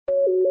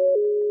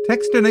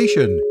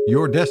Techstination,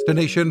 your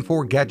destination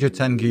for gadgets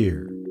and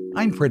gear.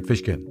 I'm Fred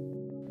Fishkin.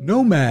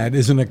 Nomad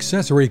is an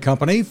accessory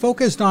company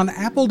focused on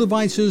Apple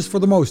devices for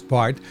the most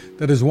part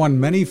that has won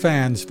many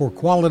fans for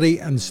quality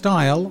and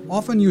style,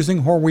 often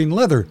using Horween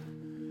leather.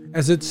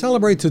 As it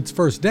celebrates its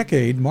first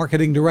decade,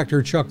 Marketing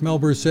Director Chuck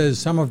Melber says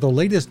some of the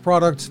latest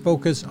products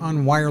focus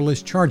on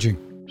wireless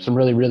charging. Some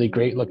really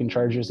great looking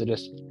chargers that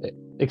just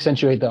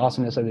accentuate the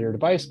awesomeness of your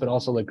device, but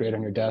also look great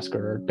on your desk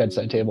or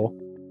bedside table.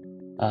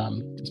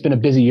 It's been a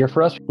busy year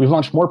for us. We've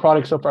launched more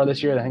products so far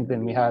this year, I think,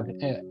 than we have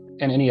in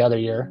any other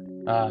year.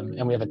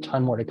 And we have a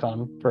ton more to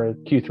come for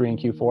Q3 and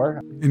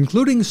Q4.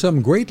 Including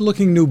some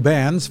great-looking new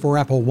bands for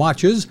Apple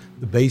Watches,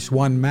 the Base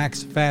 1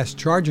 Max fast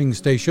charging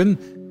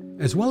station,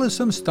 as well as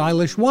some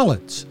stylish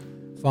wallets.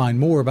 Find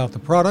more about the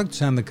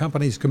products and the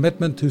company's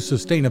commitment to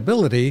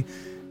sustainability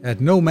at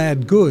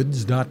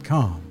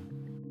nomadgoods.com.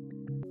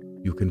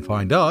 You can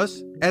find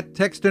us at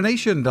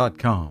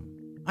Techstination.com.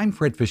 I'm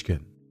Fred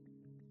Fishkin.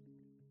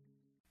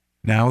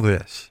 Now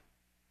this.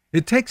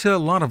 It takes a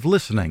lot of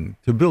listening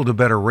to build a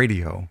better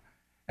radio,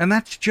 and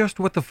that's just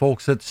what the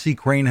folks at C.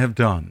 Crane have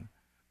done.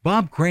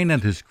 Bob Crane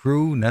and his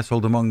crew,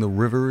 nestled among the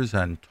rivers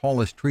and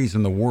tallest trees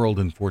in the world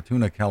in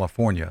Fortuna,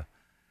 California,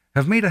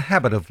 have made a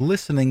habit of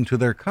listening to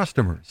their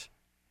customers.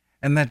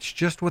 And that's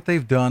just what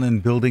they've done in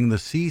building the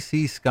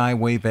CC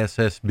Skywave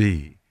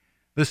SSB,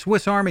 the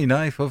Swiss Army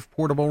knife of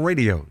portable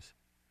radios.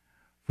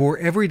 For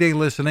everyday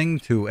listening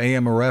to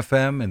AM or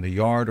FM in the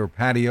yard or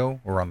patio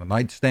or on the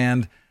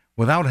nightstand,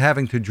 without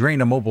having to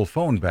drain a mobile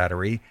phone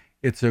battery,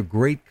 it's a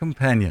great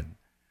companion.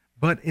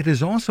 But it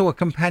is also a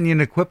companion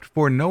equipped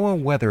for NOAA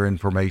weather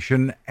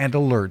information and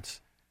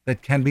alerts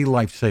that can be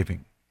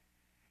life-saving.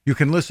 You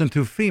can listen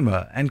to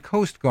FEMA and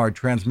Coast Guard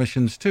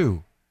transmissions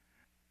too.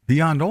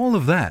 Beyond all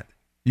of that,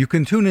 you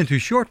can tune into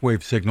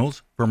shortwave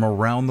signals from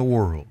around the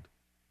world.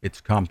 It's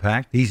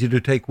compact, easy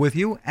to take with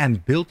you,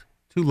 and built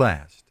to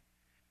last.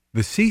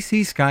 The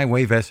CC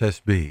Skywave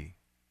SSB.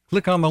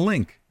 Click on the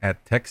link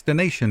at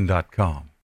Techstination.com.